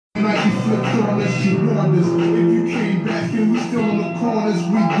Like you flipped on us, you wonders. If you came back and we still in the corners,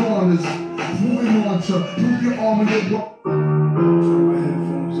 we goners. Moving on to move your arm and your walk. Turn my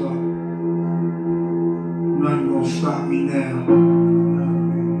headphones up. Nothing gonna stop me now.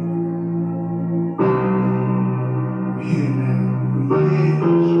 We here now. We here.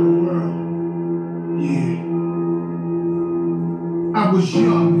 Show the world. Yeah. I was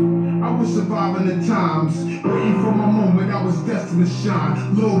young. I was surviving the times, waiting for my moment. I was destined to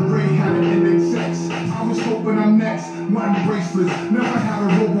shine. Lil Ray had an NXX. I was hoping I'm next. Wearing bracelets, never had a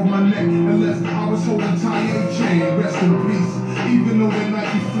rope on my neck unless I was holding tie chain. Rest in peace. Even though that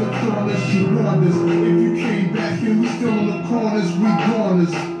night you flipped on us, you warned us. If you came back and we still in the corners, we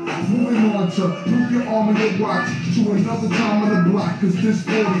goners. Moving on to move your arm and your watch to another time on the block. Cause this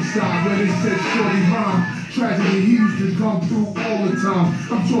 40 side where they said shorty rhyme. Tragedy, he used to come through all the time.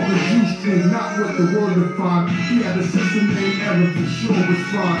 I'm talking Juice King, not what the word defined. He had a sister named Eric, for sure was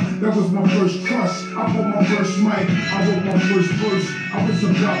fine. That was my first crush. I bought my first mic. I wrote my first verse. I was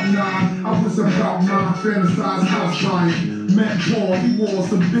about 9. Fantasized house buying. Matt Paul, he wore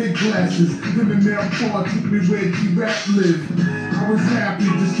some big glasses. Him and Mel Paul took me where G-Rap lived. I was happy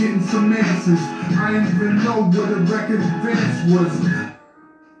just getting some answers. I didn't even know what a record advance was.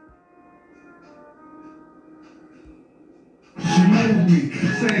 She moved me,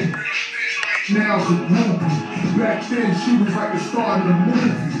 saying, now's a groupie. Back then, she was like the star in the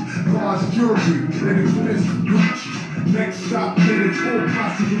movie. Large jewelry, and expensive Gucci. Next stop, made a full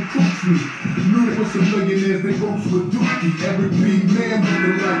posse recruits me. Knew there was some millionaires that go to a dookie. Every big man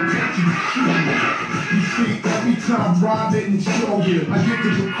looking like Touchy. You see, every time Rob didn't show you, I get to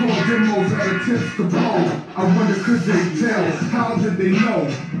record demos at a test to blow. I wonder could they tell? How did they know?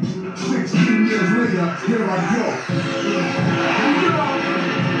 16 years later, here I go.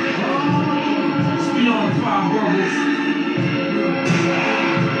 It's beyond 5 brothers.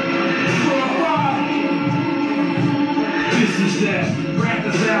 This is that.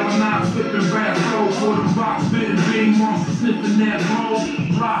 Rappers out and I'm flipping rap flows for the box, spitting big monster, sniffing that blow.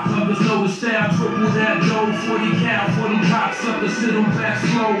 Block lovers know the style, triple that dough. 40 cal, 40 cocksuckers, sit them back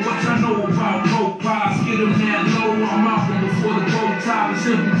slow. What I know about coke pies, get them that low. I'm out them before the bow tie, the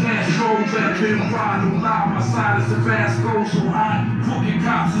simple cash roll. Better been ride, don't lie, my side is a fast go, so hot. Crooked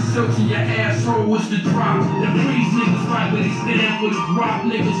cops are searching your asshole, what's the drop? That freeze niggas right where they stand for the drop.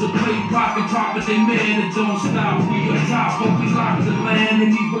 Niggas will play pocket pop, but they man that don't stop. We up top, but we lock the land, and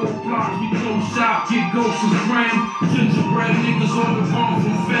these roadblocks we close shop, get ghosts and scram. Gingerbread niggas on the phone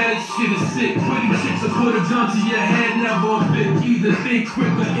from feds, shit is sick. Pretty chicks will put a gun to your head, never a bit. Either think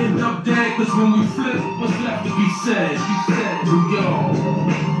quick or end up dead, cause when we flip, what's left to be said? She said, New York,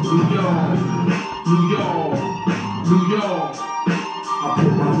 New York, New York, New York. I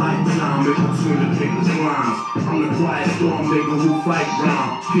put my lifetime in between the niggas' rhymes. I'm the quiet storm nigga who fight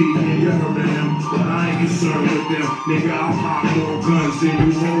rhyme. P, you heard of him, but I ain't concerned with them. Nigga, I'll pop more guns than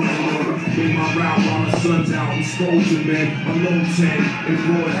you hold for. Make my route while the sun's out, exposure, man. I'm low 10, in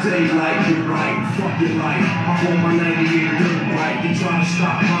broad daylight, you're right. Fuck your life, I hold my 98 dirt right. You try to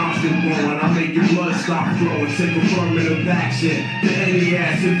stop moms from blowing, I make your blood stop flowing. Take affirmative action to any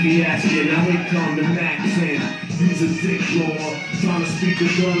ass if he asking. Now here come the Mac 10. Use a dick blower, trying to speak the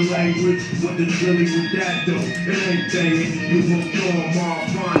gun language. What the drilly with that though? It ain't banging, you hooked on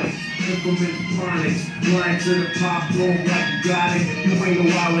Marphonics. Implement phonics, line to the top, throw like you got it. You ain't no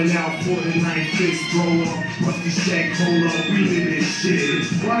wildin' out for the night fist thrower. Rusty Shack, hold up, we live this shit.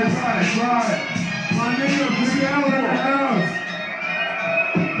 Right. My nigga, big out of the house.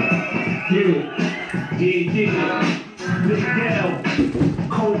 Yeah. Big L,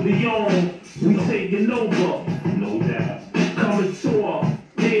 Cold Leon, we taking over. No doubt. Coming tour,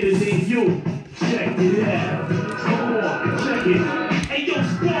 later than you. Check it out. Come on, check it. Hey yo,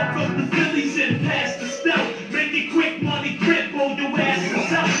 spark up the Phillies and pass the stuff. Make it quick, money grip, roll your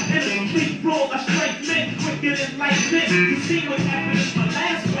ass out. In the street roll, I strike men quicker than lightning. You see what happened in my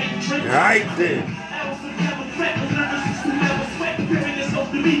last fight, friend? Right there. Never fret, the lyricists who never sweat. Comparing yourself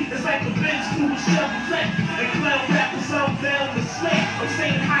to me, it's like a bench to a shell fleck. And clown rappers out down the slate. I'm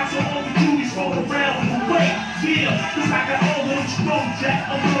saying hi to all the duties roll around the way. Yeah, cause I got all them strong jack.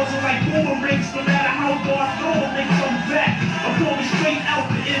 I'm buzzing like boomerangs, no matter how far I throw them, they come back. I'm going straight out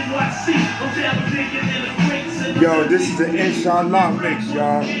the NYC. I'm down the bigger than the greats. Yo, this is the Inshallah mix,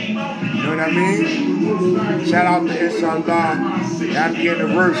 y'all. You know what I mean? Shout out to Inshallah. Happy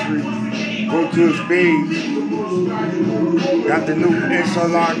anniversary. Go to his page. Got the new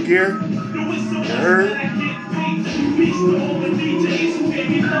Inshallah gear. You heard?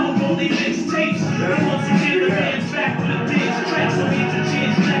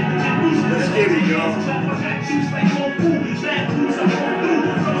 Let's get it, y'all.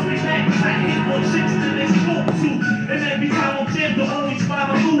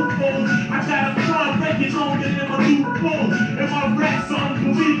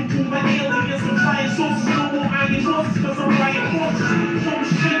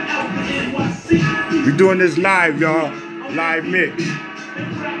 We doing this live, y'all. Live mix.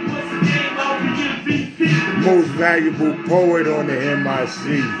 The most valuable poet on the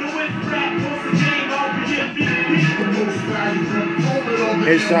MIC.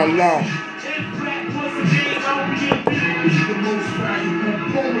 Inshallah. The most valuable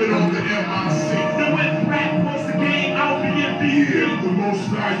poet on the MIC. Yeah, the most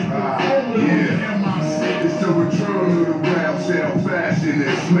valuable poet on the MIC. It's the return of the rap cell fashion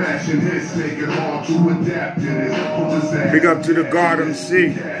and smashing hits, make it hard to adapt in it. Big up to the Garden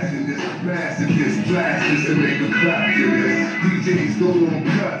C. Massive this blasters and make a clap to this. DJs go on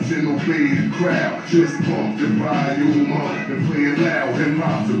cuts and obey the crowd. Just pump the volume up and play it loud and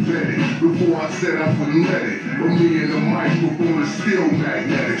mouth to bet it. Before I said I wouldn't let it. But me and the microphone is still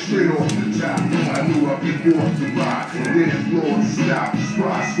magnetic. Straight off the top, I knew I'd be forced to rock. Dance floor to stop,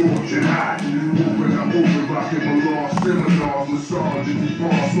 spot scorching hot. Open, rocking my law seminars, massaging the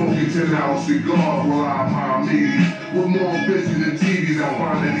bar, smoking 10-hour cigars while I'm on meetings. With more busy than TVs, I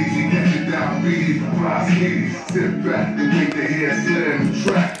find it easy catching diabetes, fly speedies. Sit back and make the hair slam the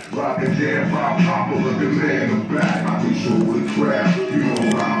track. Rockin' damn pop popper, looking man in the back. I control the crowd, you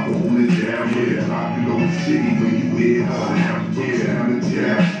know I hold it down. Yeah, I can know the city when you hear her now. Yeah, I'm the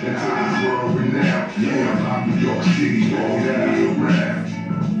jam, and I'm world renowned. Yeah, I'm New York City, all year round.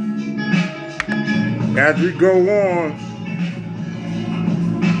 As we go on,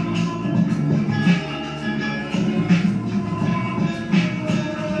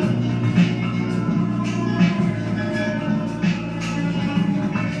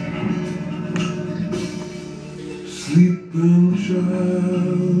 sleeping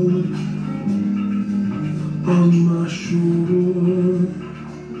child on my shoulder,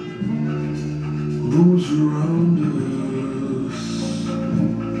 those around us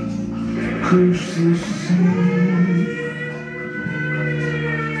curse the sea,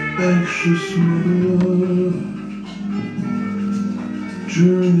 anxious mother,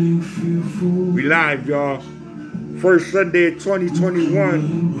 journeying fearful. we live, y'all. First Sunday of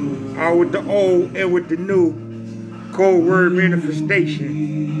 2021. Out with the old and with the new. Cold word manifestation.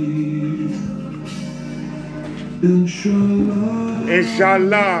 Inshallah,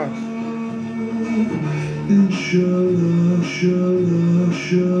 Inshallah. Inshallah, Inshallah,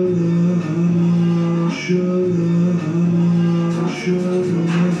 Inshallah,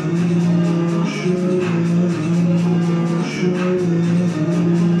 Inshallah,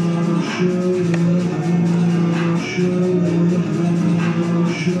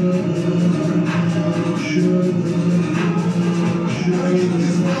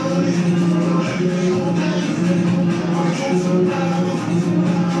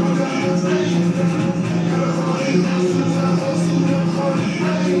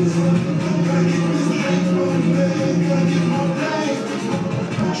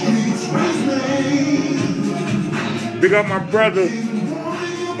 Big up my brother,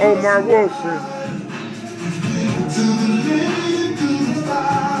 Omar Wilson.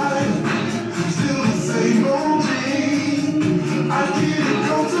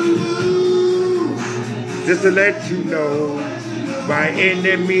 Just to let you know, my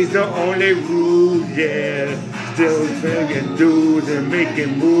enemy's the only rule, yeah. Still making dudes and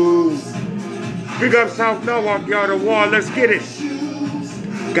making moves. Big up South Norwalk, y'all, the wall, let's get it.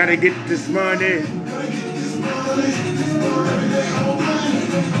 Gotta get this money.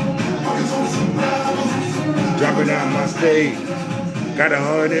 Dropping out my stage. Got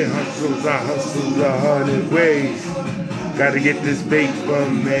 100 hustles, I hustle 100 ways. Gotta get this paper,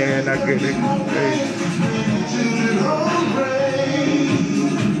 man, I get it.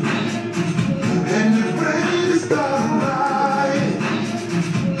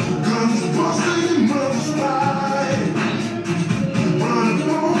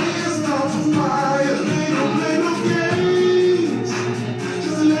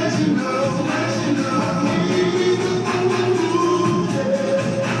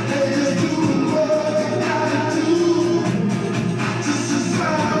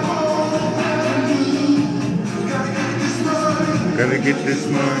 Gotta get this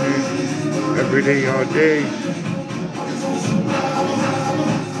money every day, all day.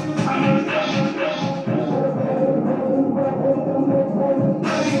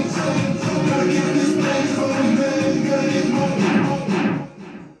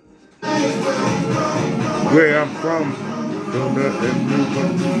 Where I'm from, don't nothing move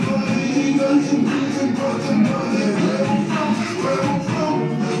up.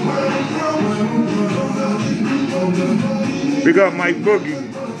 Big up Mike Boogie.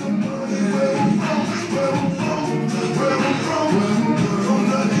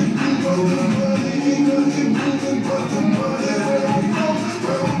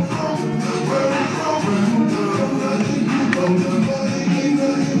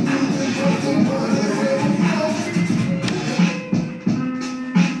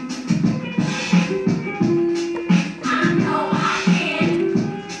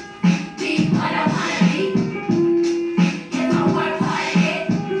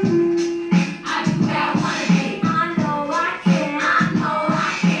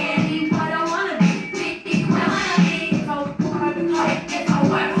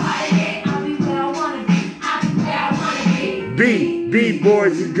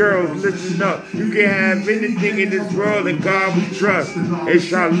 B-boys and girls, listen up. You can have anything in this world and God we trust.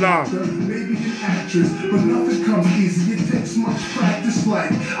 Inshallah. Maybe an actress, but nothing comes easy. It takes much practice.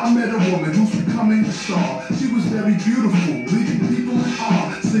 Like I met a woman who's becoming a star. She was very beautiful, leaving people in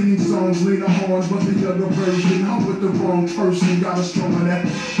awe. Singing songs, Lena Horne, but the younger version. I'm with the wrong person, got a stronger that.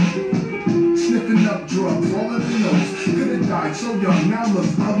 Sniffing up drugs, all of the notes. Could have died so young, now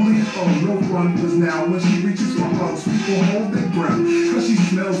looks ugly and old. No fun, cause now when she reaches for hugs, people hold their breath. Cause she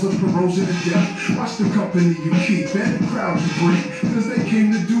smells of corrosion and death. Watch the company you keep and the crowd you bring. Cause they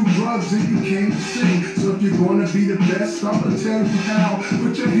came to do drugs and you came to sing. So if you're gonna be the best, I'm gonna tell you how.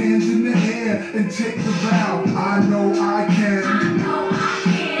 Put your hands in the air and take the vow. I know I can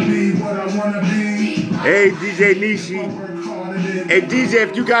be what I wanna be. Hey, DJ Nishi. Hey, DJ,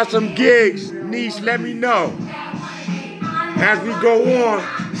 if you got some gigs, Niche, let me know. As we go on,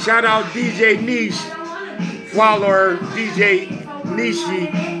 shout out DJ Niche. Follow her, DJ Nishi.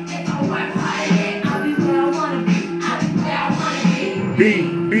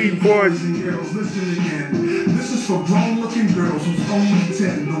 B-boys and girls, listen again. This is for grown-looking girls who's only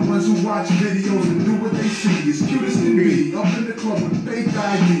 10. The ones who watch videos and do what they see. As cute as can be, up in the club with fake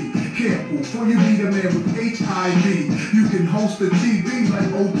ID. Careful, before you meet a man with HIV. You can host a TV like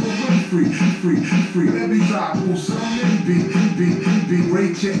Oprah Winfrey. Free. Every drop will some be.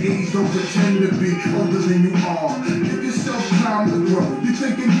 Rate your age, don't pretend to be older than you are. Give yourself time to grow. You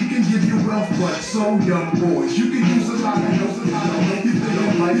thinking you can give your wealth, but so young boys. You can use a lot of help. You think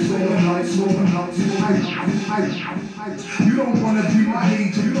your life's slowing up to height. You don't want to be my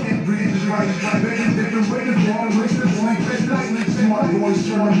age, you can't breathe right. Begging different way to go on, waste the sleep at night. Smart boys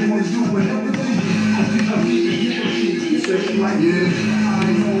trying to do everything.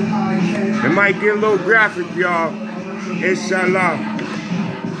 It might get a little graphic, y'all. Inshallah.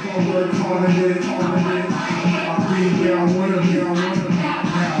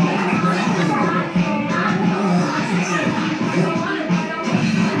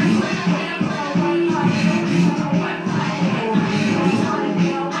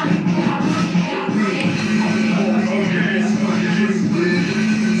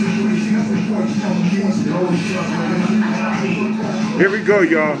 Here we go,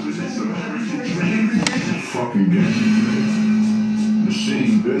 y'all.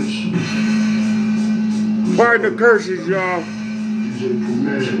 Pardon the curses, y'all.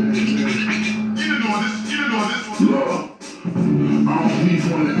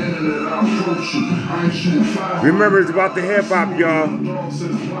 Remember, it's about the hip hop, y'all.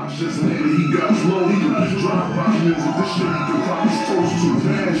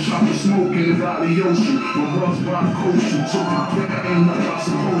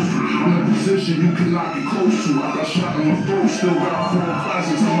 I'm in a position you cannot get close to. I got shot in my throat, still got 4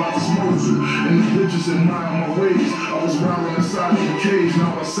 classics I'm about to smoke to. And the bitches admire my ways. I was rowling inside of the cage,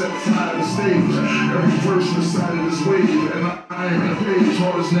 now I set fire to the stage. Every verse inside of this wave, and I ain't in a page.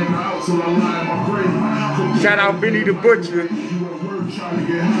 Hardest nigga out till I lie in my grave. Shout out Benny the Butcher,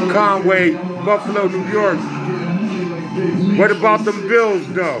 Conway, Buffalo, New York. What about them Bills,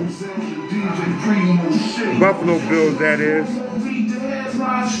 though? Buffalo Bills, that is.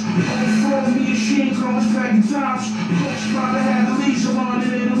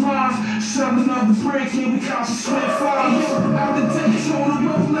 Selling up the break, here we got some sweat fire. Out the Daytona,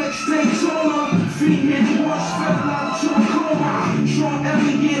 Rolex, Daytona. Feet hit the wash, fell out to a coma. Strong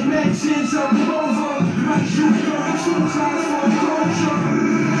elegant, Mexicans up and over. My shoot 32 times for a culture.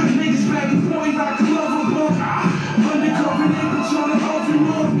 Niggas back and point like a lover book. Undercover niggas on the oven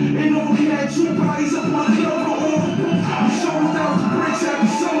up. And only had 2 bodies up on another arm. I'm sold out the bricks at the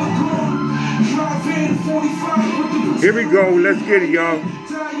summer gone. Drive in 45 with the. Here we go, let's get it, y'all.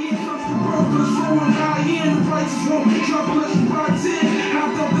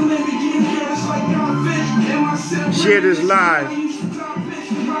 Share this live.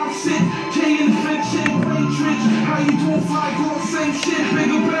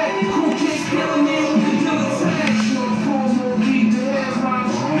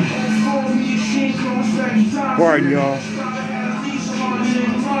 Pardon, y'all.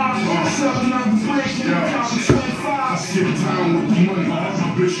 Skip time with the money,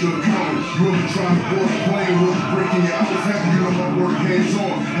 bitch the accountant. Really trying to board a plane, really breaking your hours. Have you know my work hands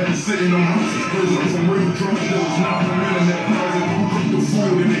on. Had to sit in them houses, prison from real drug dealers, not from internet browsing. Who cooked the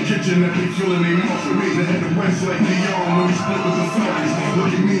food in the kitchen that they filling their mouth for me? They had the West like Dion when he split with the Falcons.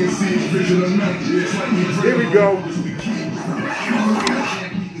 Look at me and see his vision of nothing. It's like me. Here we go.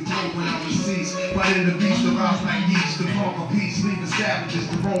 Right in the beast of ours like yeast. conquer peace, leaving savages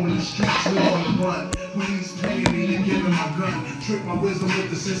to roam in the streets, live on the run. Police paying me and giving my gun. Trick my wisdom with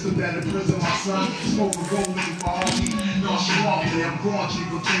the system that imprisoned my son. Smoke a gold leaf for all me. Nonchalantly, I'm raunchy,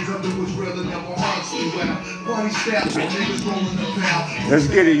 but things I do is real and never haunts me. Well, funny stabs with niggas rolling the pound. Let's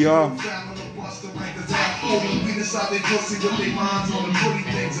get it, y'all. We decide they pussy with their minds on the pretty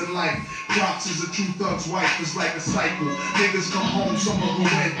things in life. Props is a true thug's wife, it's like a cycle. Niggas come home, some of them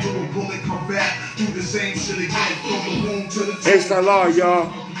went through a bullet, come back, do the same shit again. From the womb to the It's the law,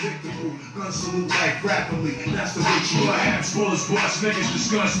 y'all. Gun salute like rapidly, that's the way you are. Perhaps bullets bust, niggas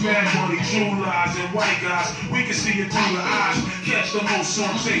discuss mad money, true lies, and white guys. We can see it through the eyes. Catch the most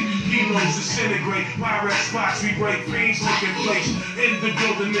on tape, kilos disintegrate. Pyrex spots, we break fiends, looking place. In the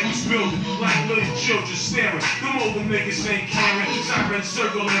building, niggas building like little children staring. Them older niggas ain't caring. Siren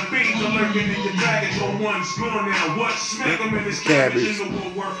circling, fiends are lurking in your baggage. On one's gone now. What? Smack them in his cabbage. In the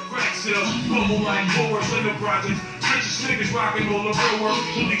woodwork, crack sales, bubble like boards in the projects. Richest niggas rocking all the real work.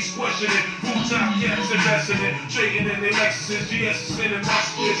 Police questioning, boot top cats investing in, trading in their Lexuses, GS's in and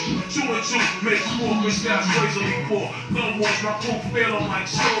Mercedes. 2 and 2 makes 4, which styles crazily poor. No wars, my proof failing like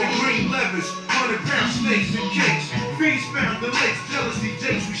snow. The green levers, 100-pound snakes and cakes. Fiends found the lakes, jealousy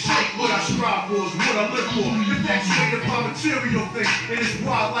jakes. We shake what I strive for is what I live for. Infatuated by material things, and it's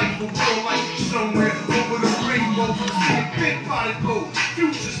wild like the world like somewhere over the rainbow. See big body gold,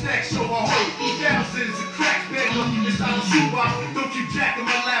 future stacks so I hold. Thousands of cracks, bag up inside the shoebox. Don't keep jacking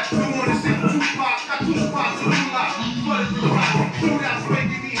my lap. You wanna see Tupac? Got 2 spots in the lot. Flooded the rock, shootouts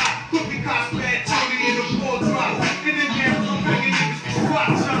making me hot. Cookie cops, bad Tony in the ball drop. And then there was some banging niggas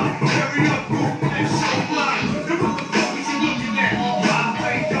squat time. Hurry up, boo, and so blind. And what the fuck is you looking at? By the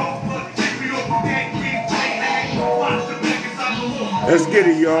way, yo, but take me over that green plate. Watch the niggas out the wall. Let's get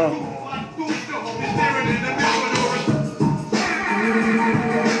it, y'all.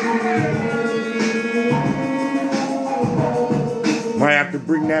 Might have to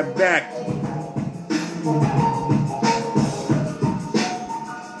bring that back.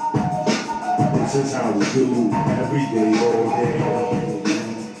 This is how we do every day, all day.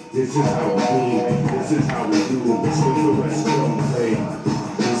 This is how we do. This is how we do. Let's get the rest of the play.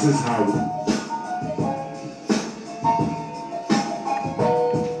 This is how we.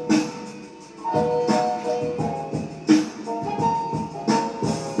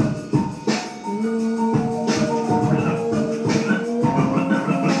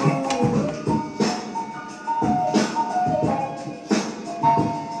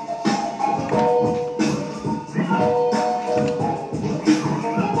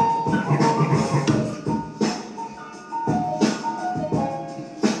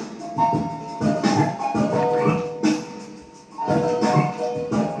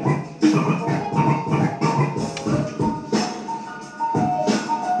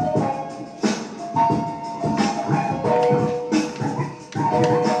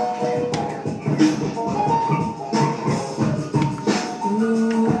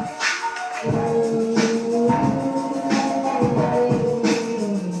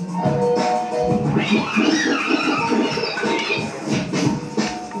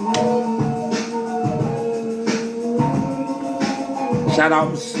 Shout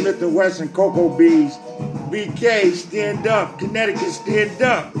out to Smith & Wesson, Cocoa Bees, BK, stand up, Connecticut, stand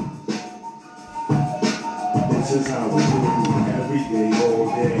up. This is how we do every day, all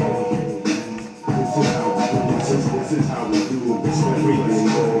day. This is how we do. This is how we do every day,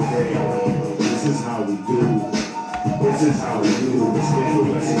 all day. This is how we do. This is how we do.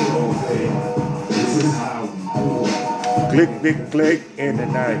 All day. This is how we do. Click, big click, in the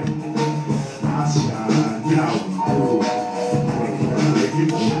night. I shine, how we do. You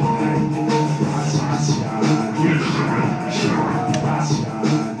shine, I shine, you shine, I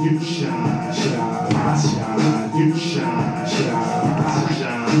shine, you shine, I shine, you shine, I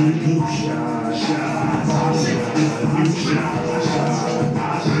shine, you shine, I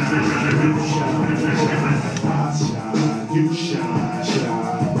shine, you shine, you shine,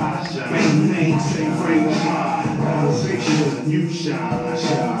 I shine, maintain, stay free with my elevation, you shine,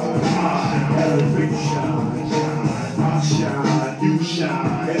 elevation, I shine, you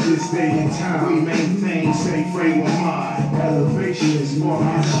shine. At this day and time, we maintain safe frame of mind. Elevation is more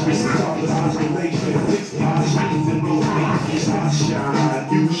conscious, talkless isolation. I shine and rotation. I shine,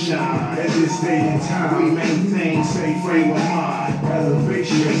 you shine. At this day and time, we maintain safe frame of mind.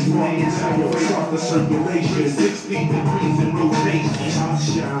 Elevation is more conscious, talkless circulation. 60 degrees in rotation. I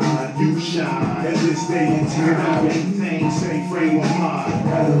shine, you shine. At this day and time, we maintain safe frame of mind.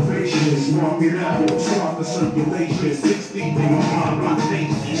 Elevation is marked out, start the circulation. 60 degrees on my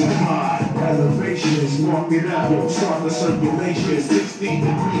rotation. Elevation is marked out, start the circulation.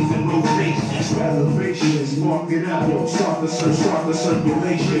 degrees in rotation. Elevations, mark it up. Yo, start the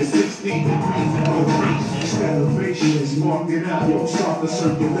circulation. 16 degrees in rotation. Elevations, mark it up. Yo, start the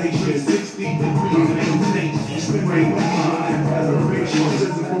circulation. 16 degrees in rotation. Spin rate of mind. Elevation,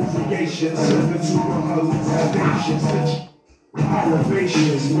 physical creation. Serving to a hallucination.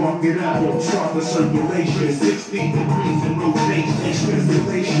 Elevations, mark it up, yo, start the circulation. 16 degrees in rotation.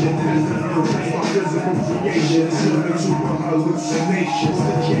 Stimulation as an earth, physical creation. Serving to a hallucination.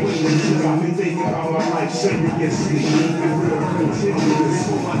 Situations got me thinking about my life seriously. And real continuous.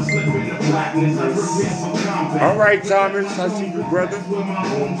 So I slip into blackness, I prepare for combat. All right, Thomas, I see you, brother. Where my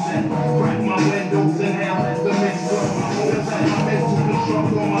home's at. Crack my windows and hell at the mix of my home's at. My mental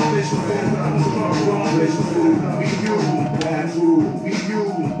construct on my vision. Be you. That's who, be you.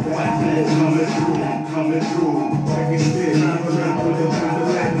 That's coming through. Take it still.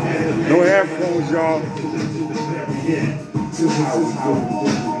 No headphones, y'all. This is how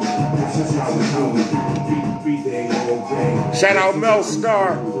we do. Shout out Mel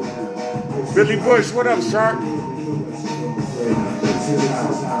Star. Billy Bush, what up, Sharp?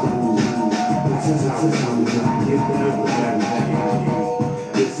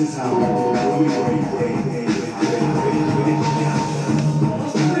 This is how we do.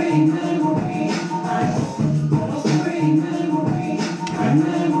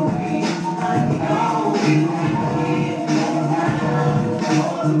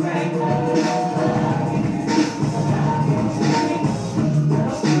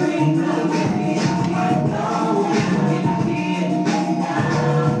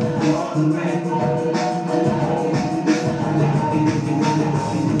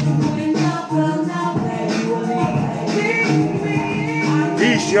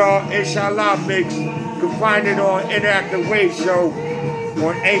 Peace, y'all. Inshallah mix. You can find it on Interactive Wave Show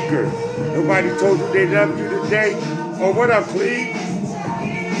on Anchor. Nobody told you they love you today? Oh, what up, please?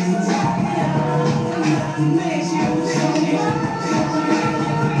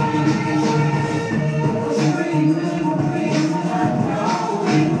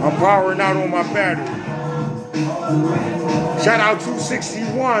 I'm powering out on my battery. Shout out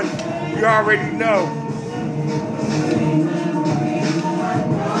 261. You already know.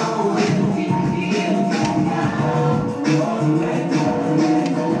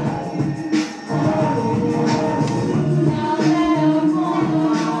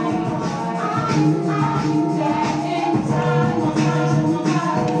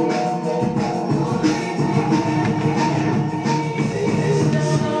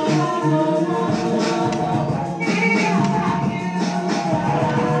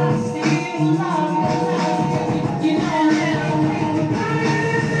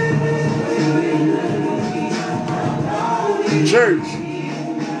 Church.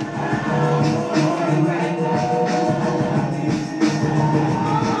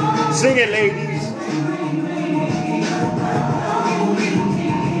 Sing it, ladies.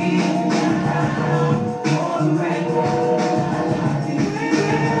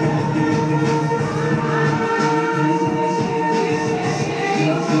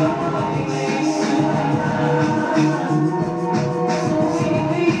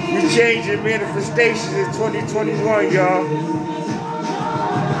 We changing manifestations in 2021, y'all.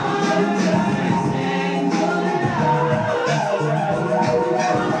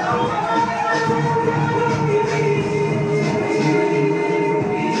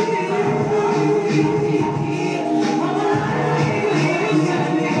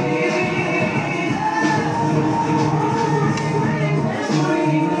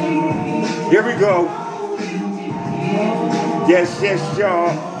 Here we go. Yes, yes,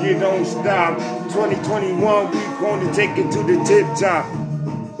 y'all. You don't stop. 2021, we gonna take it to the tip top.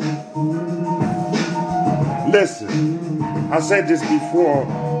 Listen, I said this before,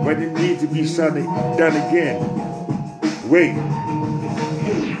 but it needs to be done again. Wait.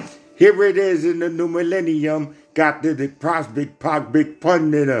 Here it is in the new millennium. Got the prospect pop big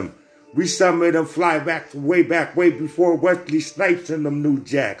pun in them. We some of them fly back way before Wesley Snipes and them new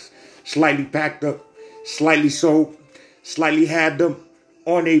jacks. Slightly packed up, slightly sold, slightly had them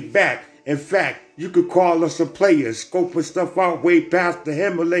on a back. In fact, you could call us a player, scoping stuff out way past the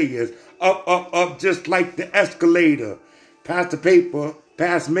Himalayas. Up, just like the escalator. Past the paper,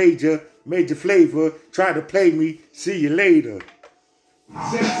 past major flavor. Try to play me, see you later.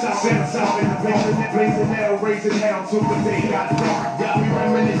 Sets out in the blazing hell, raising hell till the day got dark. Got me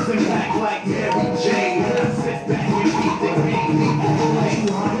reminiscing back like Mary Jane. When I sit back and beat the game.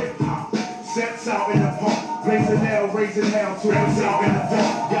 Sets out in the park, blazing hell, raising hell till the day got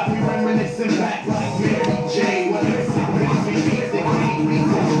dark. Got me reminiscing back like Mary Jane. When I sit back and beat the game.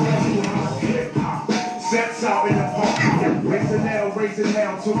 Sets out in the park, raising hell, raising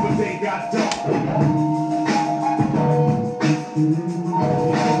down till the day got dark.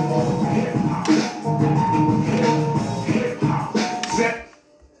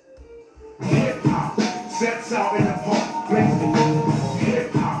 Hip-hop, sets out in the park, blazing.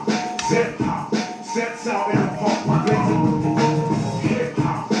 Hip-hop, sets out in the park, blazing.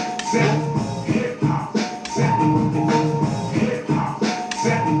 Hip-hop, hip-hop, hip-hop,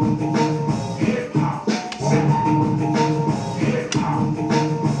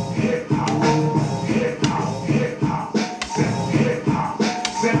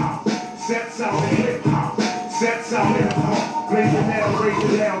 sets out in hip-hop, sets out in the park, blazing down,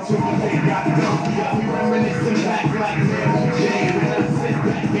 raising down till the day got done. Got me reminiscing back like Mary J. When I sit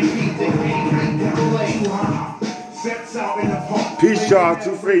back and beat the game, beat the play. Sets out in the park. Peace, y'all.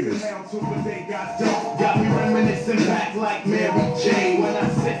 Too famous. Got me reminiscing back like Mary J. When I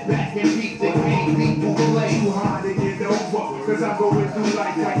sit back and beat the game, beat the play. Too hard to get over, cause I'm going through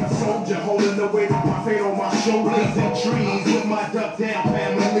life like a soldier, holding the weight of my fate on my shoulders. Blazing trees with my duck down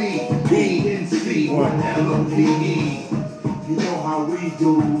family. PNC, one LOPE. You know how we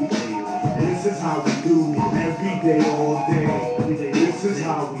do. This is how we do. Every day, all day. This is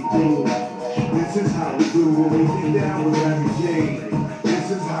how we do. This is how we do when we get down with Mary J.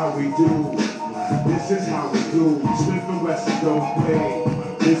 This is how we do. This is how we do. Smith and Wesson don't play.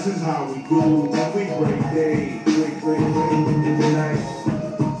 This is how we do when we break day. Break tonight.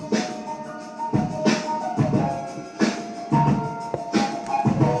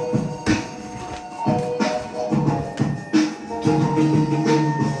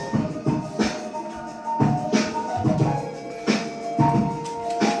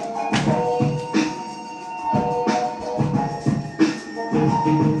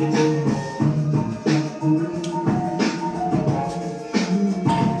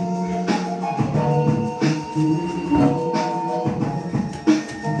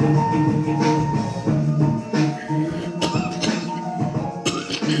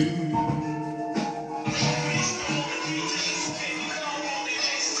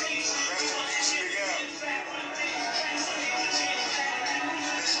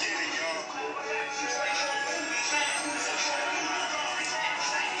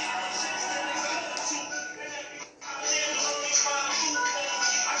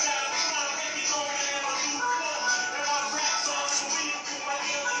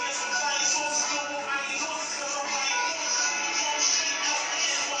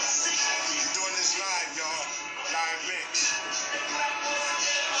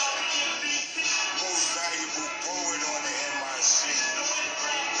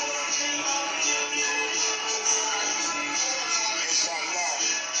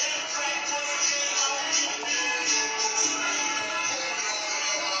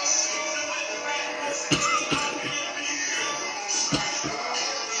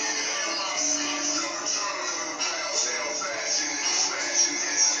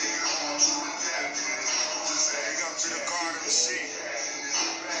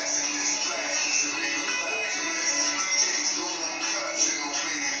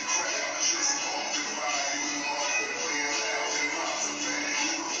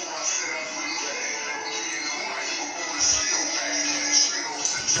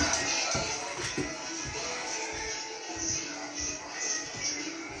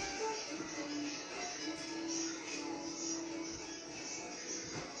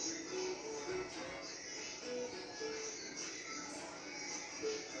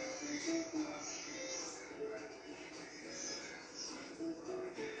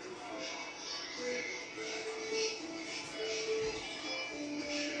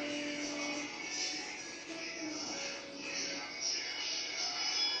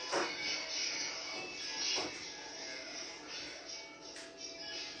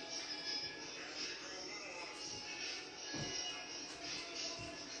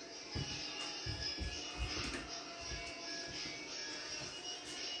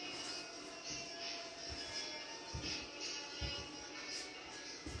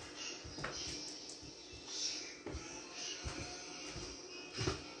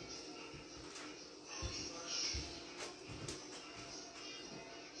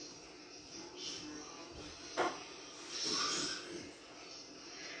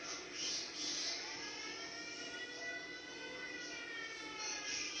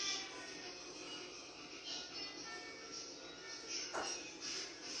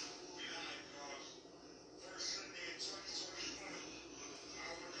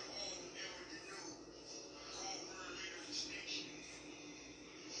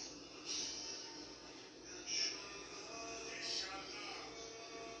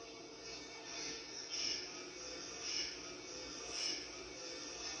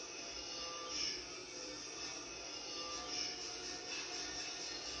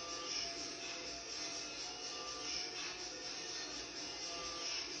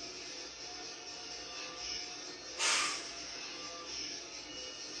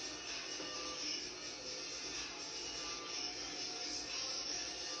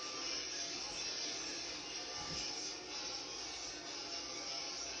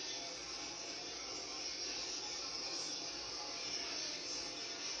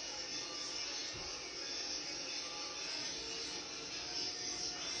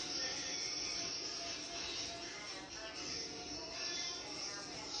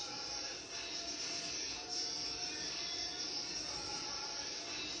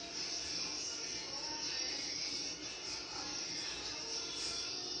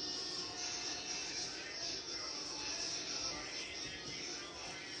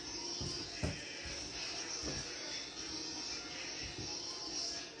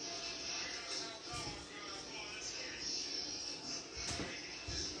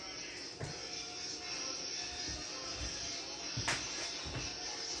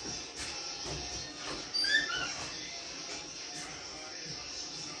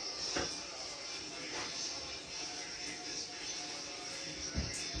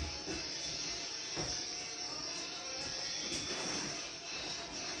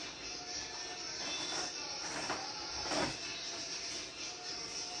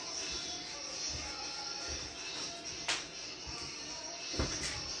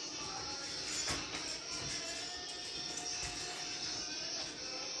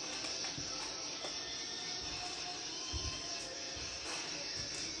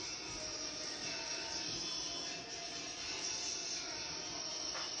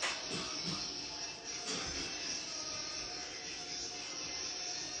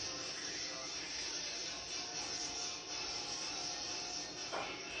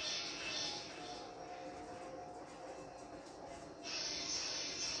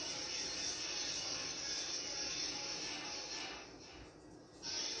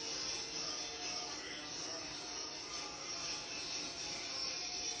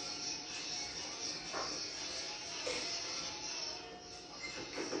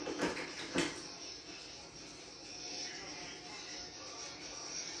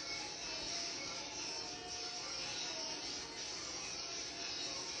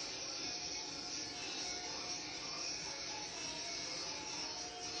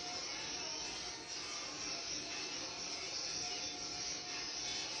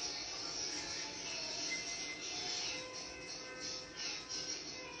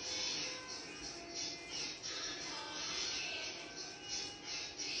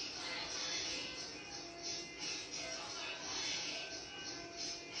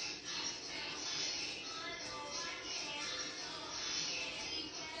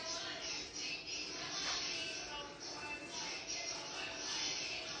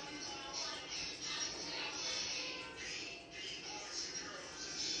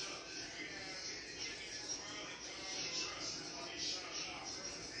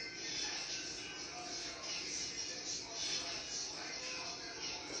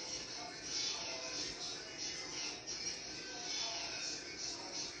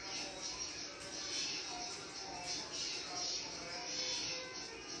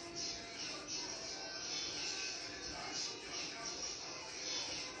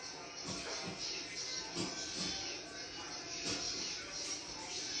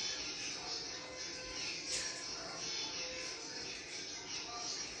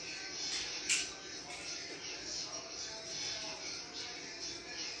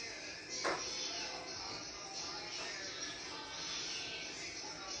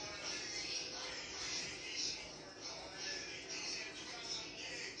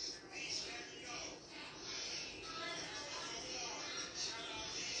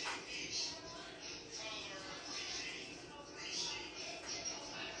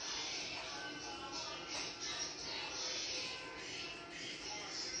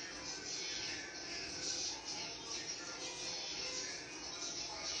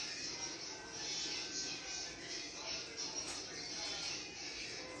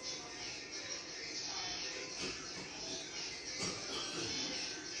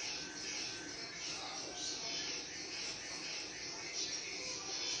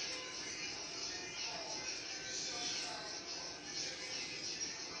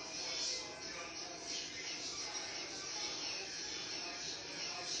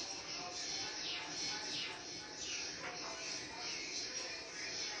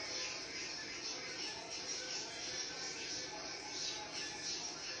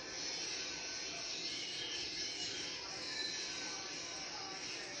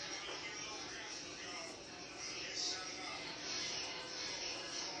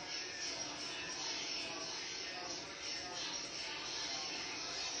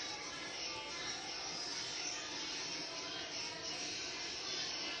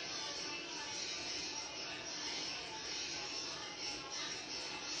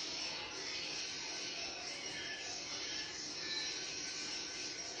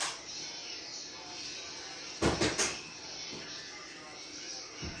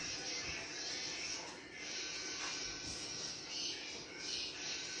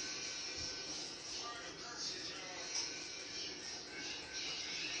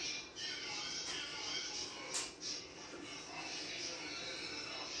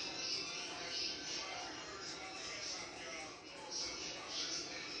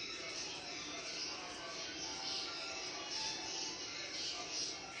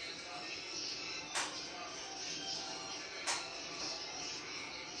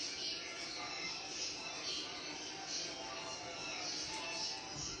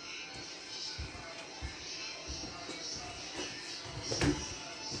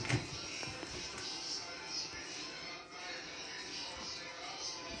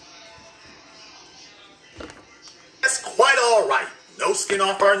 no skin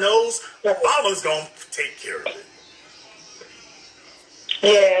off our nose, mama's going to take care of it.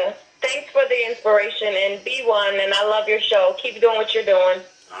 Yeah. Thanks for the inspiration, and be one, and I love your show. Keep doing what you're doing.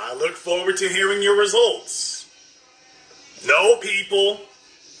 I look forward to hearing your results. No, people,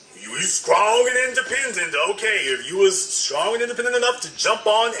 you strong and independent. Okay, if you was strong and independent enough to jump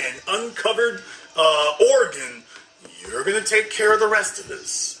on an uncovered organ, you're going to take care of the rest of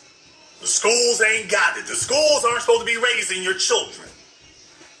us. The schools ain't got it. The schools aren't supposed to be raising your children.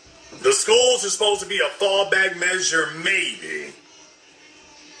 The schools are supposed to be a fallback measure, maybe.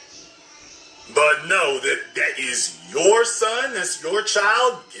 But know that is your son, that's your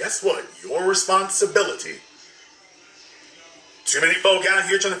child. Guess what? Your responsibility. Too many folk out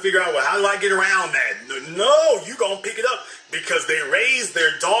here trying to figure out, well, how do I get around that? No, you're going to pick it up because they raise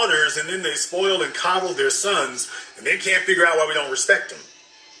their daughters and then they spoil and coddle their sons and they can't figure out why we don't respect them.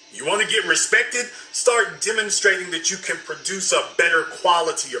 You want to get respected? Start demonstrating that you can produce a better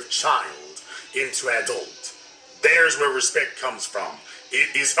quality of child into adult. There's where respect comes from.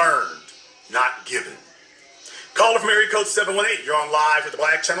 It is earned, not given. Caller from area code 718. You're on live with the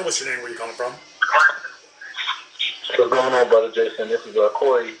Black Channel. What's your name? Where are you calling from? What's going on, Brother Jason? This is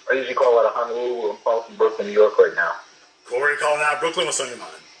Corey. I usually call out of Honolulu. I'm calling from Brooklyn, New York right now. Corey calling out of Brooklyn. What's on your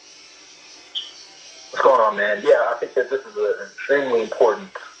mind? What's going on, man? Yeah, I think that this is an extremely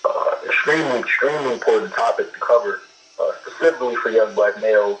important topic to cover, specifically for young black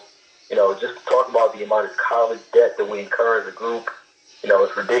males. You know, just to talk about the amount of college debt that we incur as a group. You know,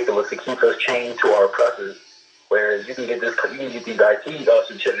 it's ridiculous. It keeps us chained to our oppressors. Whereas you can get these IT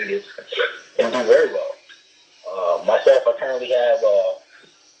certificates and do very well. Myself, I currently have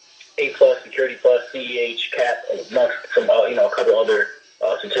A+, Security Plus, CEH, CAP, amongst some, a couple other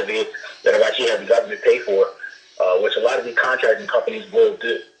certificates that I've actually had the government pay for, which a lot of these contracting companies will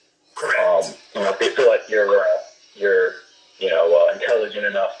do. Correct. If they feel like you're intelligent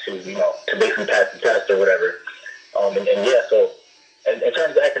enough to basically pass the test or whatever. So in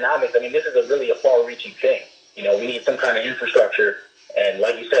terms of economics, I mean, this is really a far-reaching thing. You know, we need some kind of infrastructure. And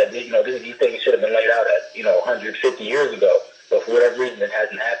like you said, these things should have been laid out at, 150 years ago. But for whatever reason, it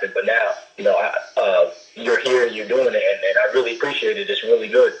hasn't happened. But now, you're here and you're doing it, and I really appreciate it. It's really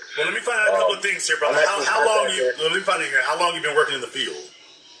good. Well, let me find out a couple of things here, brother. How long you been working in the field?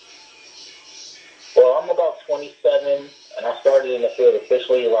 Well, I'm about 27, and I started in the field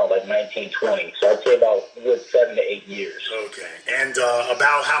officially around like 1920. So I'd say about a good 7 to 8 years. Okay. And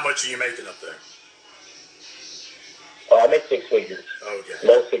about how much are you making up there? I make 6 figures. Okay.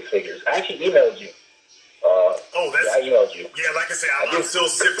 Low 6 figures. I actually emailed you. I emailed you. Yeah, like I said, I'm still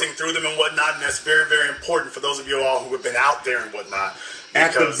sifting through them and whatnot, and that's very, very important for those of you all who have been out there and whatnot.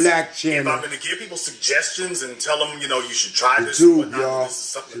 At the Black Channel. If I'm going to give people suggestions and tell them, you should try this YouTube, and whatnot, y'all. This is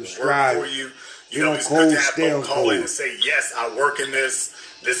something that will Subscribe. work for you. Get on It's good to Cold have Stay folks on call in Cold. and say, yes, I work in this.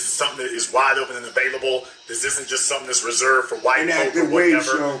 This is something that is wide open and available. This isn't just something that's reserved for white folk or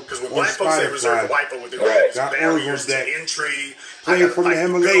whatever. Because when white folks say reserved for white folk, there's barriers to entry. Playing from the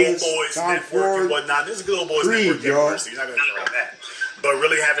Himalayas, Good old boys Tom network Ford, and whatnot. There's a good old boys Creed, network y'all. everywhere, so you're not going to get around that. But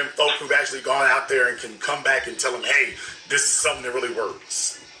really having folk who've actually gone out there and can come back and tell them, hey, this is something that really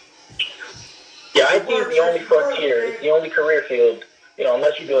works. Yeah, IT is the only frontier. It's the only career field,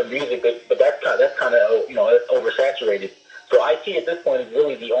 unless you're doing music, but that's kind of oversaturated. So IT at this point is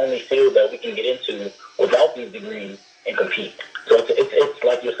really the only field that we can get into without these degrees and compete. So it's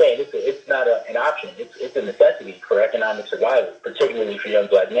like you're saying, it's not an option. It's a necessity for economic survival, particularly for young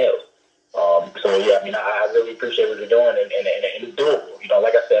black males. I really appreciate what you're doing, and it's doable.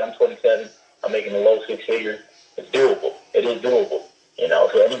 Like I said, I'm 27. I'm making the low 6 figures. It's doable. It is doable.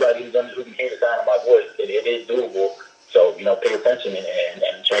 So anybody who can hear the sound of my voice, it is doable. So, pay attention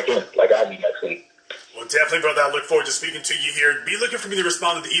and check in like I'll be next week. Well, definitely, brother. I look forward to speaking to you here. Be looking for me to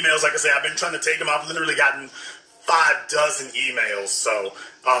respond to the emails. Like I said, I've been trying to take them. I've literally gotten 6 emails. So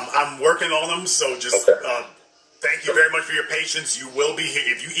I'm working on them. So just thank you very much for your patience. You will be here.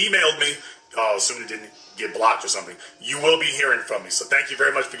 If you emailed me, assuming it didn't get blocked or something, you will be hearing from me. So thank you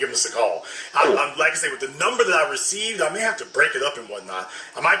very much for giving us a call. I'm like I say, with the number that I received, I may have to break it up and whatnot.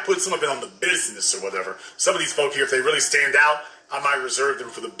 I might put some of it on the business or whatever. Some of these folk here, if they really stand out, I might reserve them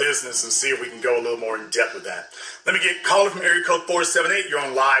for the business and see if we can go a little more in depth with that. Let me get caller from area code 478. You're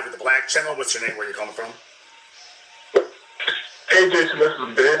on live with the Black Channel. What's your name? Where are you calling from? Hey, Jason, this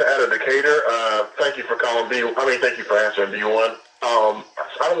is Ben out of Decatur. Thank you for calling thank you for answering B1. I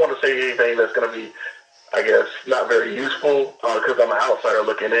don't want to say anything that's going to be, I guess, not very useful because I'm an outsider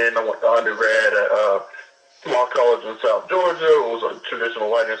looking in. I went to undergrad at a small college in South Georgia. It was a traditional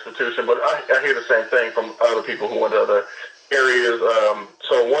white institution, but I hear the same thing from other people who went to other areas.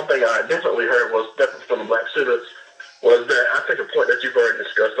 So one thing I definitely heard was definitely from the black students was that I think a point that you've already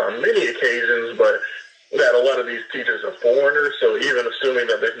discussed on many occasions, but that a lot of these teachers are foreigners, so even assuming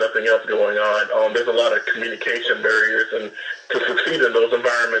that there's nothing else going on, there's a lot of communication barriers, and to succeed in those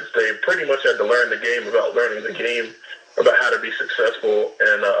environments, they pretty much had to learn the game about learning the game, about how to be successful,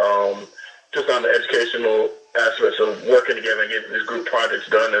 and just on the educational aspects of working together and getting these group projects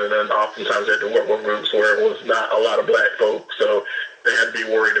done, and then oftentimes they had to work with groups where it was not a lot of black folk, so they had to be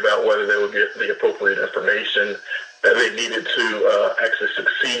worried about whether they would get the appropriate information that they needed to actually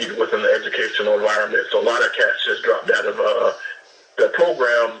succeed within the educational environment. So a lot of cats just dropped out of the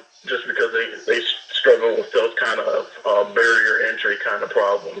program just because they struggle with those kind of barrier entry kind of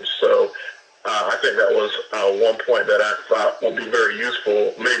problems. So I think that was one point that I thought would be very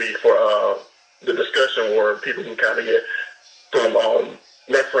useful, maybe for the discussion where people can kind of get some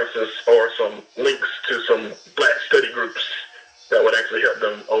references or some links to some black study groups that would actually help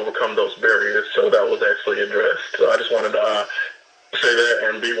them overcome those barriers. So that was actually addressed. So I just wanted to say that,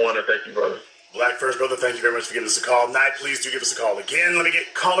 and B1, and thank you, brother. Black First, brother, thank you very much for giving us a call. Knight, please do give us a call again. Let me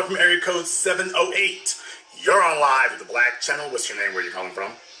get caller from area code 708. You're on live with the Black Channel. What's your name? Where are you calling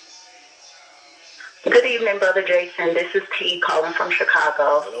from? Good evening, Brother Jason. This is T calling from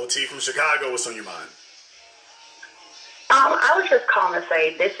Chicago. Hello, T from Chicago. What's on your mind? I was just calling to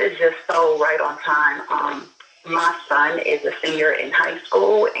say this is just so right on time. My son is a senior in high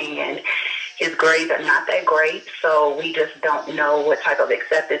school, and his grades are not that great, so we just don't know what type of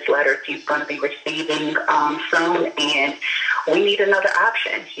acceptance letters he's going to be receiving soon, and we need another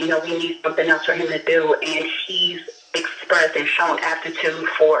option. You know, we need something else for him to do, and he's expressed and shown aptitude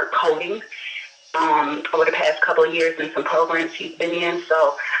for coding over the past couple of years in some programs he's been in.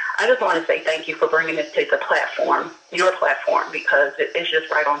 So I just want to say thank you for bringing this to the platform, your platform, because it's just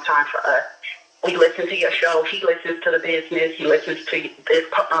right on time for us. We listen to your show. He listens to the business. He listens to this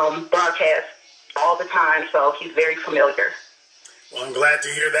broadcast all the time, so he's very familiar. Well, I'm glad to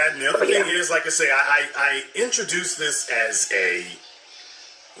hear that. And the other thing is, like I say, I introduce this as a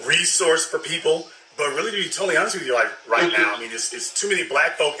resource for people, but really, to be totally honest with you, like right now, I mean, it's too many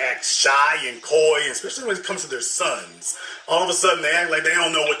black folk act shy and coy, and especially when it comes to their sons. All of a sudden, they act like they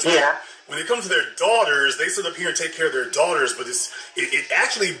don't know what to do. When it comes to their daughters, they sit up here and take care of their daughters, but it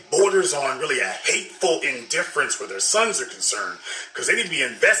actually borders on really a hateful indifference where their sons are concerned, because they need to be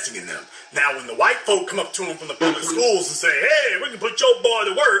investing in them. Now, when the white folk come up to them from the public schools and say, hey, we can put your boy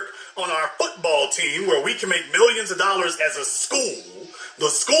to work on our football team where we can make millions of dollars as a school. The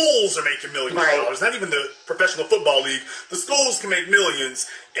schools are making millions of dollars, not even the professional football league. The schools can make millions,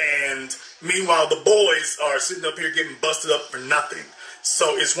 and meanwhile, the boys are sitting up here getting busted up for nothing.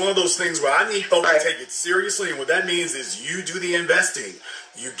 So it's one of those things where I need folks to take it seriously, and what that means is you do the investing.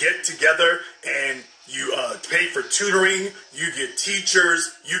 You get together and you pay for tutoring, you get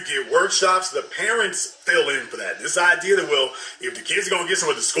teachers, you get workshops. The parents fill in for that. This idea that, well, if the kids are going to get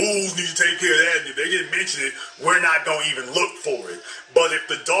somewhere, the schools need to take care of that, and if they didn't mention it, we're not going to even look for it. But if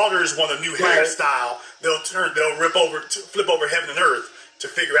the daughters want a new hairstyle, they'll flip over heaven and earth to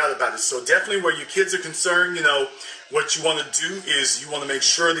figure out about it. So definitely where your kids are concerned, you know, what you want to do is you want to make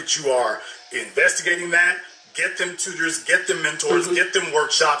sure that you are investigating that. Get them tutors, get them mentors, get them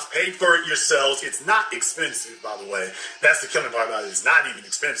workshops, pay for it yourselves. It's not expensive, by the way. That's the killing part about it. It's not even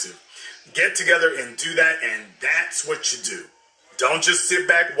expensive. Get together and do that, and that's what you do. Don't just sit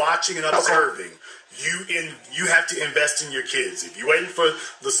back watching and observing. You have to invest in your kids. If you're waiting for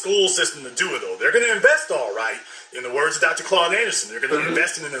the school system to do it, though, they're going to invest all right. In the words of Dr. Claude Anderson, they're going to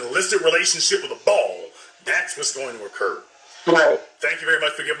invest in an illicit relationship with a ball. That's what's going to occur. Thank you very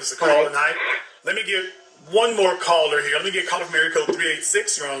much for giving us a call tonight. Let me get one more caller here. Let me get caller from area code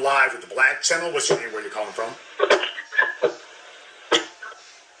 386. You're on live with the Black Channel. What's your name? Where are you calling from?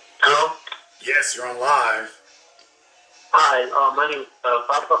 Hello? Yes, you're on live. Hi, my name is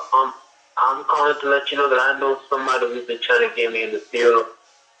Papa. I'm calling to let you know that I know somebody who's been trying to get me in the field,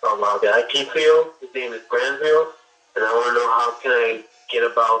 the IT field. His name is Granville, and I want to know how can I get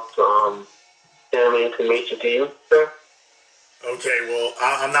about sending information to you, sir? Okay, well,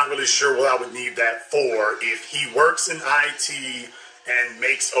 I'm not really sure what I would need that for. If he works in IT and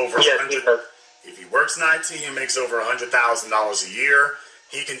makes over if he works in IT and makes over $100,000 a year,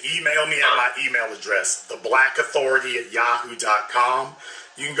 he can email me at my email address, theblackauthority@yahoo.com.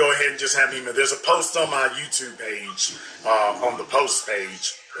 You can go ahead and just have me email. There's a post on my YouTube page, on the post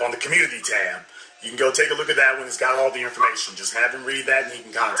page, on the community tab. You can go take a look at that one. It's got all the information. Just have him read that and he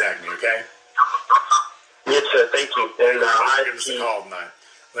can contact me, okay? Yes, sir. Thank you. And give us a call tonight.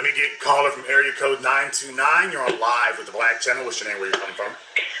 Let me get caller from area code 929. You're on live with the Black Channel. What's your name? Where you coming from?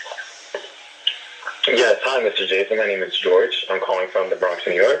 Yes, hi, Mr. Jason. My name is George. I'm calling from the Bronx,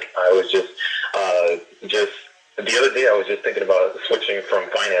 New York. I was just The other day I was just thinking about switching from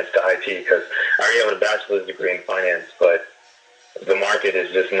finance to IT because I already have a bachelor's degree in finance, but the market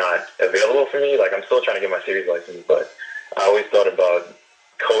is just not available for me. Like, I'm still trying to get my series license, but I always thought about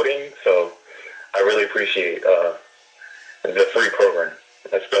coding, so I really appreciate the free program,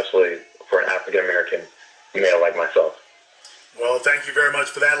 especially for an African-American male like myself. Well, thank you very much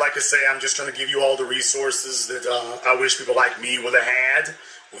for that. Like I say, I'm just trying to give you all the resources that I wish people like me would have had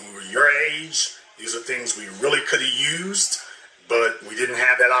when we were your age. These are things we really could have used, but we didn't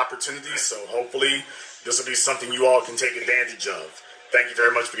have that opportunity, so hopefully this will be something you all can take advantage of. Thank you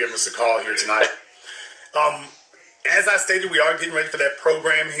very much for giving us a call here tonight. As I stated, we are getting ready for that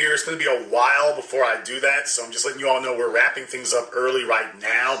program here. It's going to be a while before I do that, so I'm just letting you all know we're wrapping things up early right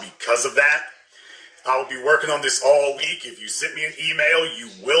now because of that. I will be working on this all week. If you send me an email, you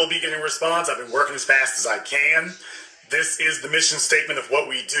will be getting a response. I've been working as fast as I can. This is the mission statement of what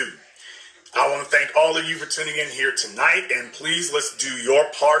we do. I want to thank all of you for tuning in here tonight, and please let's do your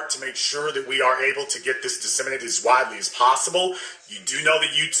part to make sure that we are able to get this disseminated as widely as possible. You do know that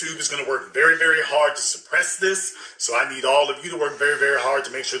YouTube is going to work very, very hard to suppress this, so I need all of you to work very, very hard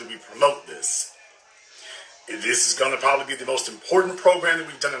to make sure that we promote this. This is going to probably be the most important program that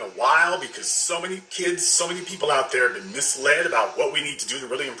we've done in a while because so many kids, so many people out there have been misled about what we need to do to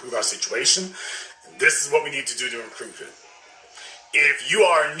really improve our situation. And this is what we need to do to improve it. If you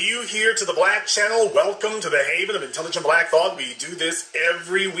are new here to the Black Channel, welcome to the Haven of Intelligent Black Thought. We do this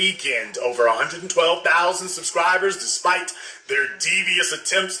every weekend. Over 112,000 subscribers, despite their devious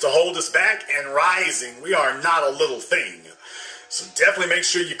attempts to hold us back and rising. We are not a little thing. So definitely make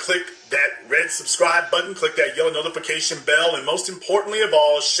sure you click that red subscribe button, click that yellow notification bell, and most importantly of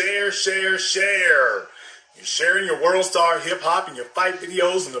all, share, share, share. You're sharing your World Star Hip Hop and your fight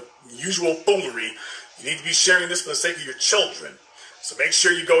videos and the usual foolery. You need to be sharing this for the sake of your children. So make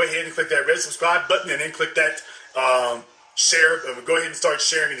sure you go ahead and click that red subscribe button and then click that share. Go ahead and start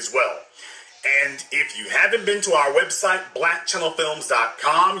sharing it as well. And if you haven't been to our website,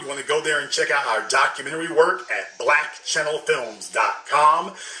 blackchannelfilms.com, you want to go there and check out our documentary work at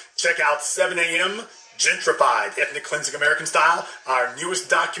blackchannelfilms.com. Check out 7 a.m., Gentrified, Ethnic Cleansing American Style, our newest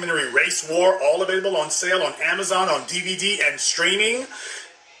documentary, Race War, all available on sale on Amazon, on DVD, and streaming.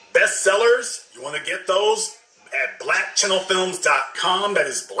 Bestsellers, you want to get those at blackchannelfilms.com. That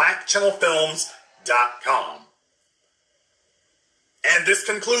is blackchannelfilms.com. And this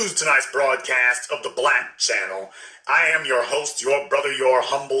concludes tonight's broadcast of the Black Channel. I am your host, your brother, your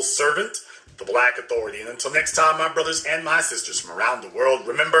humble servant, the Black Authority. And until next time, my brothers and my sisters from around the world,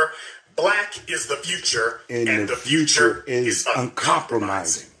 remember, black is the future, and the future is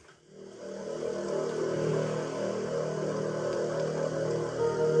uncompromising.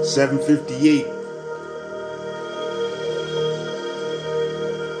 7:58.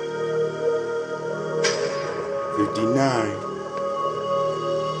 '59.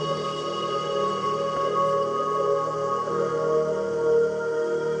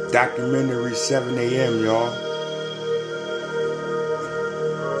 Documentary 7 a.m., y'all.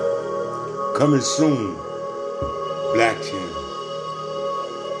 Coming soon. Black Channel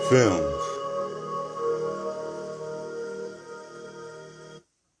Films.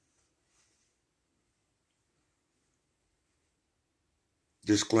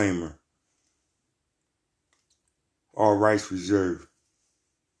 Disclaimer. All rights reserved.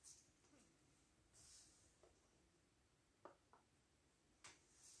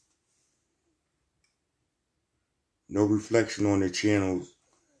 No reflection on the channels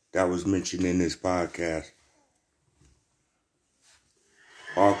that was mentioned in this podcast.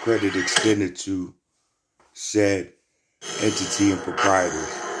 All credit extended to said entity and proprietors.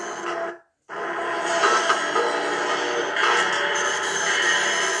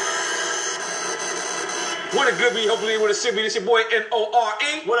 What a good be, hopefully with a shit be. This your boy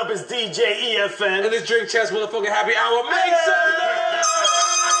N-O-R-E. What up, it's DJ EFN. And this Drink Chess motherfucking happy hour. Make some noise!